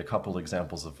 probably a couple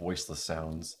examples of voiceless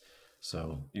sounds.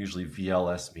 So usually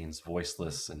VLS means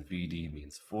voiceless and VD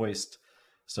means voiced.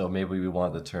 So maybe we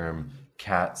want the term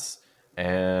cats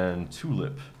and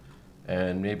tulip.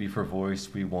 And maybe for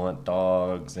voice, we want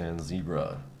dogs and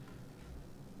zebra.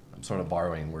 I'm sort of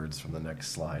borrowing words from the next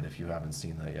slide if you haven't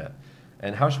seen that yet.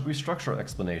 And how should we structure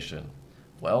explanation?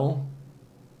 Well,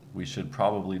 we should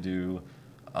probably do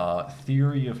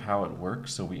theory of how it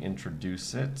works, so we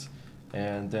introduce it,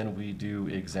 and then we do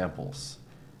examples.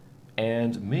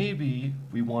 And maybe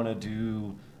we want to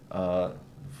do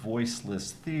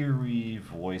voiceless theory,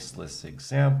 voiceless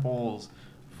examples,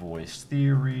 voice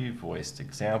theory, voiced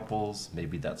examples.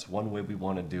 Maybe that's one way we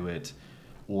want to do it.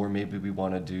 Or maybe we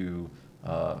want to do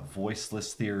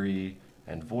voiceless theory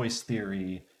and voice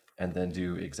theory, and then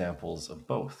do examples of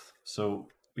both. So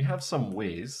we have some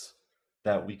ways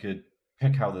that we could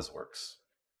pick how this works.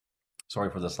 Sorry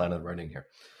for this line of writing here.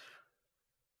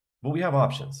 But we have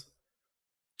options.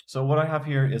 So what I have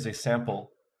here is a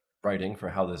sample writing for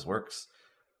how this works.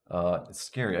 It's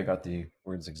scary. I got the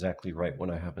words exactly right when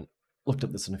I haven't looked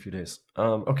at this in a few days.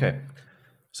 Okay,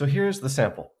 so here's the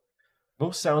sample.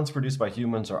 Most sounds produced by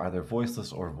humans are either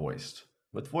voiceless or voiced.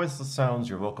 With voiceless sounds,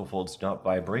 your vocal folds do not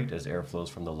vibrate as air flows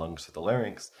from the lungs to the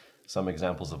larynx. Some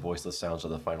examples of voiceless sounds are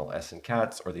the final S in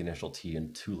cats or the initial T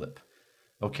in tulip.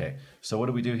 Okay, so what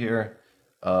do we do here?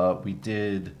 We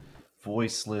did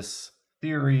voiceless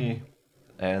theory,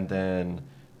 and then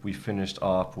we finished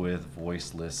off with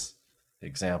voiceless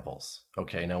examples.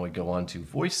 Okay, now we go on to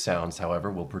voice sounds,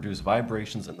 however, will produce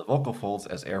vibrations in the vocal folds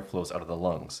as air flows out of the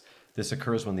lungs. This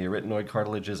occurs when the arytenoid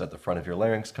cartilages at the front of your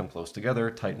larynx come close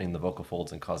together, tightening the vocal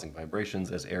folds and causing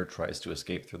vibrations as air tries to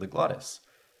escape through the glottis.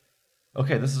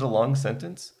 Okay, this is a long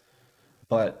sentence,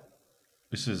 but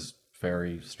this is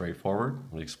very straightforward.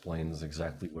 It explains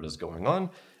exactly what is going on.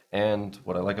 And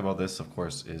what I like about this, of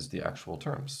course, is the actual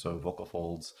terms. So vocal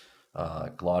folds,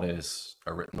 glottis,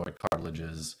 arytenoid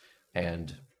cartilages,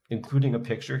 and including a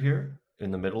picture here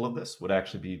in the middle of this would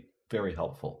actually be very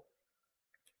helpful.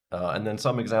 And then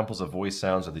some examples of voice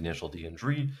sounds are the initial D in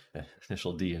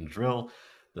drill,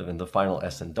 and the final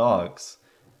S in dogs,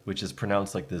 which is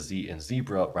pronounced like the Z in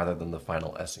zebra rather than the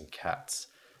final S in cats.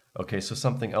 Okay, so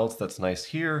something else that's nice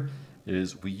here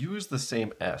is we use the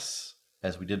same S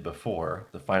as we did before,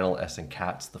 the final S in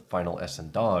cats, the final S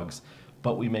in dogs,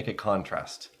 but we make a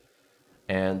contrast.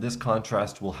 And this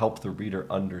contrast will help the reader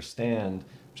understand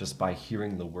just by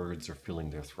hearing the words or feeling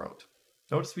their throat.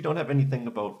 Notice we don't have anything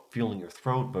about feeling your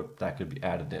throat, but that could be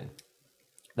added in.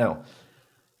 Now,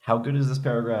 how good is this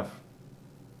paragraph?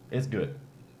 It's good.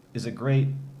 Is it great?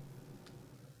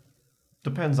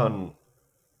 Depends on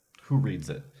who reads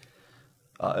it.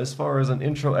 As far as an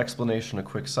intro explanation, a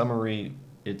quick summary,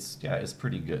 it's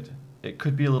pretty good. It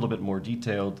could be a little bit more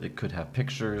detailed. It could have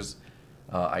pictures.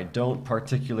 I don't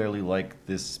particularly like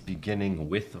this beginning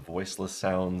with voiceless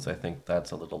sounds. I think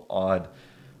that's a little odd.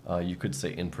 You could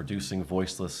say in producing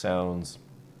voiceless sounds.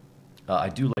 I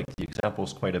do like the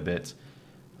examples quite a bit,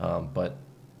 but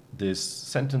this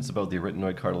sentence about the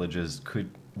arytenoid cartilages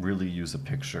could really use a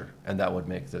picture, and that would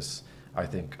make this, I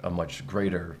think, a much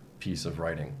greater piece of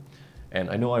writing. And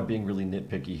I know I'm being really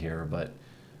nitpicky here, but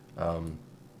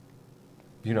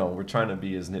we're trying to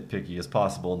be as nitpicky as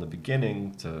possible in the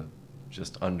beginning to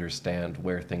just understand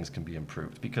where things can be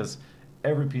improved, because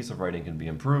every piece of writing can be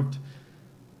improved.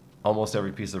 almost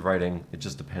every piece of writing, it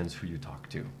just depends who you talk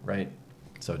to, right?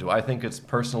 So do I think it's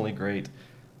personally great?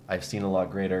 I've seen a lot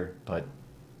greater, but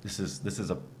this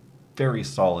is a very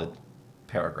solid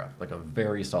paragraph, like a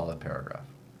very solid paragraph.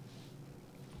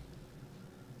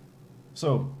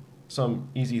 So some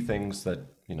easy things that,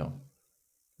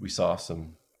 we saw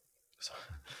some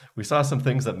we saw some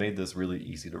things that made this really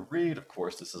easy to read. Of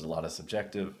course, this is a lot of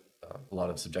subjective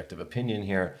opinion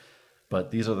here,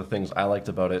 but these are the things I liked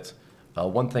about it.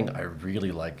 One thing I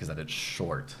really like is that it's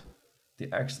short.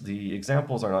 The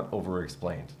examples are not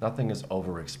over-explained. Nothing is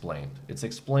over-explained. It's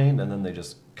explained and then they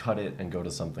just cut it and go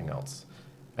to something else.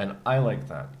 And I like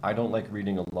that. I don't like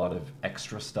reading a lot of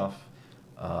extra stuff,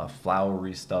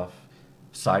 flowery stuff,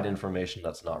 side information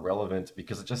that's not relevant,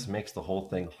 because it just makes the whole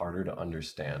thing harder to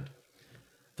understand.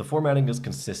 The formatting is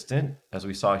consistent. As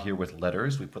we saw here with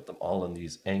letters, we put them all in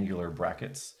these angular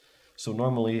brackets. So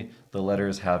normally the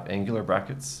letters have angular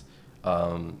brackets.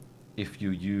 If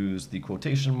you use the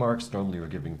quotation marks, normally you're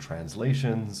giving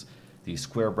translations. The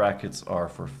square brackets are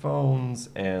for phones,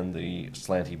 and the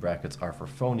slanty brackets are for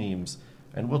phonemes.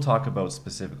 And we'll talk about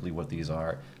specifically what these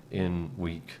are in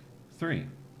week 3.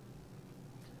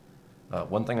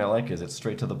 One thing I like is it's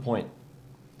straight to the point.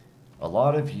 A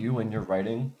lot of you in your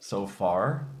writing so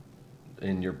far,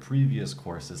 in your previous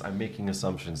courses, I'm making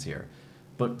assumptions here,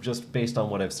 but just based on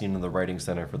what I've seen in the Writing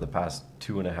Center for the past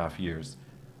 2.5 years,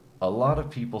 a lot of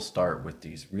people start with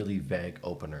these really vague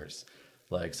openers.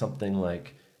 Like something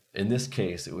like, in this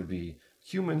case, it would be,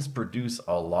 humans produce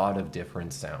a lot of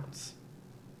different sounds.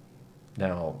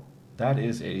 Now, that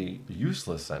is a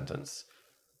useless sentence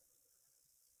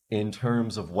in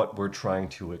terms of what we're trying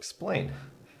to explain.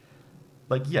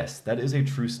 Like, yes, that is a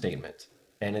true statement.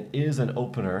 And it is an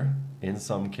opener in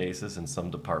some cases, in some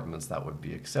departments that would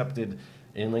be accepted.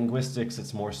 In linguistics,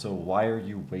 it's more so, why are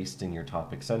you wasting your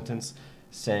topic sentence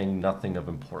saying nothing of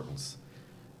importance?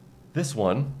 This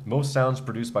one, most sounds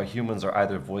produced by humans are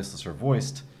either voiceless or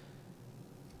voiced.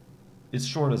 It's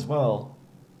short as well,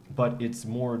 but it's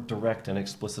more direct and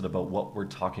explicit about what we're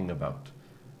talking about.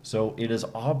 So it is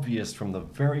obvious from the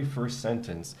very first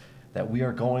sentence that we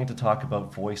are going to talk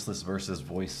about voiceless versus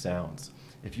voiced sounds.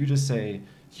 If you just say,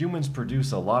 humans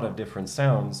produce a lot of different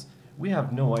sounds, we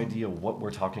have no idea what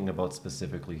we're talking about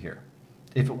specifically here.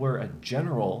 If it were a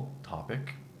general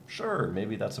topic, sure,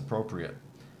 maybe that's appropriate.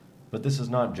 But this is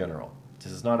not general.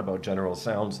 This is not about general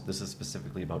sounds. This is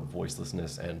specifically about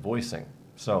voicelessness and voicing.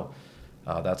 So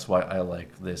that's why I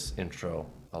like this intro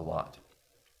a lot.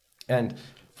 And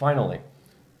finally,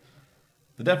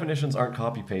 the definitions aren't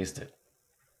copy-pasted.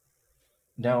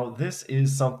 Now, this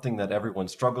is something that everyone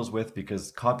struggles with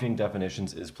because copying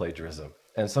definitions is plagiarism.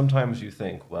 And sometimes you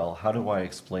think, well, how do I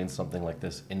explain something like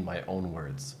this in my own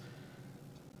words?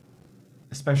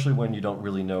 Especially when you don't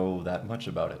really know that much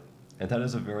about it. And that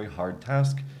is a very hard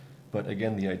task. But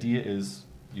again, the idea is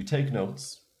you take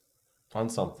notes on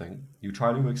something, you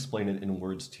try to explain it in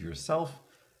words to yourself,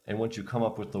 and once you come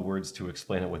up with the words to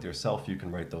explain it with yourself, you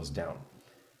can write those down.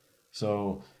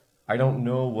 So I don't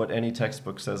know what any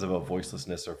textbook says about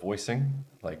voicelessness or voicing.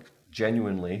 Like,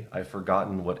 genuinely, I've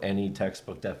forgotten what any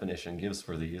textbook definition gives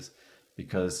for these,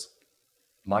 because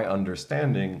my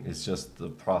understanding is just the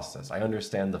process. I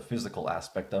understand the physical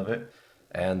aspect of it,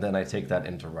 and then I take that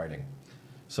into writing.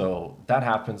 So that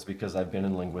happens because I've been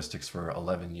in linguistics for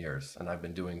 11 years, and I've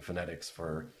been doing phonetics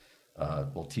for,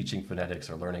 teaching phonetics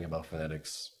or learning about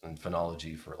phonetics and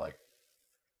phonology for like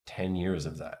 10 years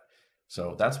of that.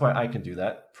 So that's why I can do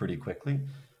that pretty quickly.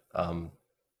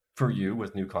 For you,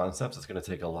 with new concepts, it's going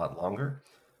to take a lot longer.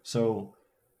 So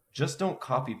just don't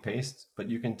copy paste, but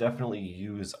you can definitely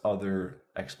use other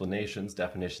explanations,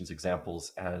 definitions,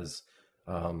 examples as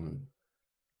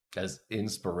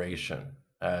inspiration,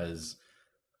 as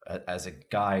a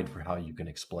guide for how you can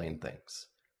explain things.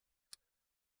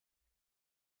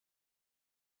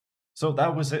 So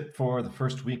that was it for the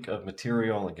first week of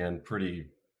material. Again, pretty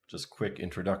just quick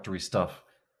introductory stuff.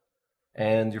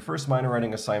 And your first minor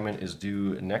writing assignment is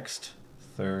due next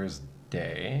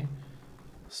Thursday.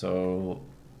 So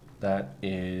that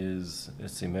is,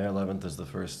 let's see, May 11th is the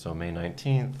first, so May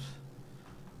 19th.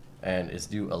 And it's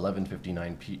due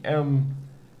 11:59 p.m.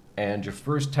 And your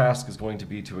first task is going to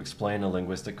be to explain a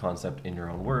linguistic concept in your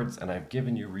own words, and I've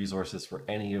given you resources for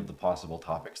any of the possible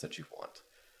topics that you want.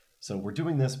 So we're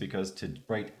doing this because to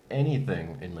write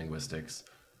anything in linguistics,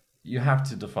 you have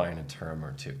to define a term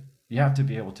or two. You have to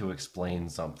be able to explain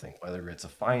something, whether it's a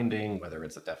finding, whether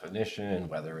it's a definition,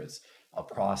 whether it's a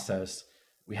process.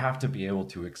 We have to be able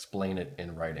to explain it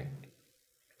in writing.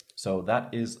 So that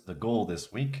is the goal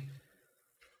this week.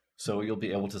 So you'll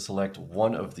be able to select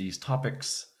one of these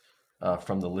topics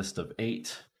from the list of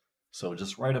 8 So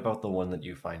just write about the one that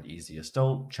you find easiest.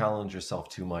 Don't challenge yourself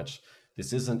too much.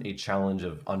 This isn't a challenge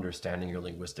of understanding your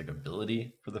linguistic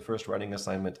ability for the first writing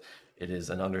assignment. It is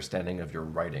an understanding of your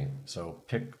writing. So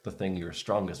pick the thing you're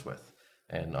strongest with.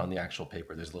 And on the actual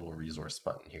paper, there's a little resource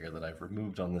button here that I've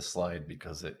removed on this slide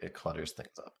because it clutters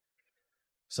things up.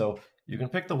 So you can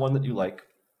pick the one that you like,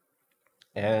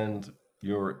 and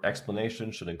your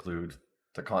explanation should include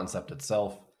the concept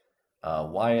itself.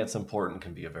 Why it's important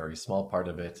can be a very small part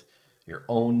of it. Your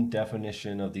own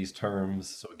definition of these terms.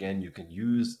 So again, you can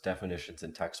use definitions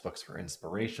in textbooks for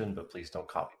inspiration, but please don't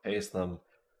copy paste them.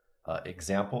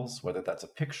 Examples, whether that's a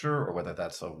picture or whether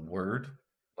that's a word,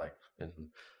 like in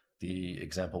the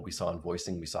example we saw in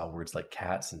voicing, we saw words like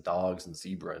cats and dogs and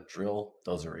zebra and drill.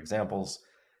 Those are examples.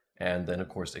 And then, of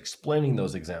course, explaining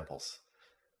those examples.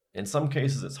 In some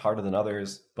cases, it's harder than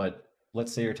others, but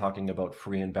let's say you're talking about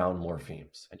free and bound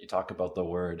morphemes, and you talk about the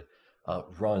word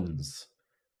runs.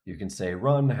 You can say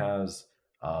run has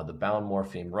the bound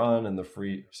morpheme run and the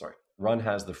free, sorry, run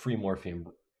has the free morpheme.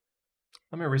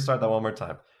 Let me restart that one more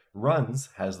time. Runs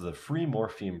has the free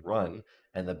morpheme run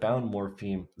and the bound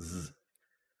morpheme z.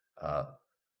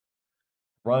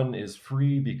 Run is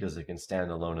free because it can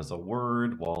stand alone as a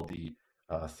word, while the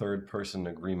third person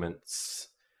agreement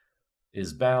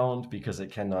is bound because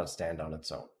it cannot stand on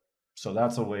its own. So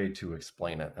that's a way to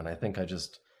explain it. And I think I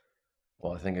just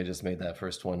made that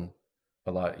first one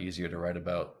a lot easier to write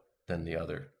about than the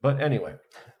other. But anyway,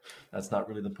 that's not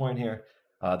really the point here.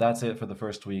 That's it for the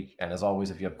first week. And as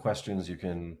always, if you have questions, you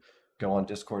can go on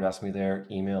Discord, ask me there,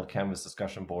 email Canvas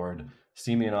discussion board,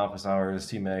 see me in office hours,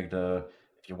 see Magda.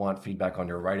 If you want feedback on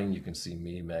your writing, you can see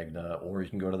me, Magda, or you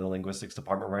can go to the Linguistics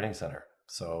Department Writing Center.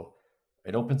 So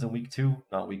it opens in week 2,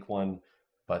 not week 1,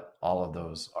 but all of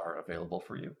those are available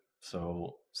for you.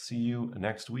 So see you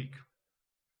next week.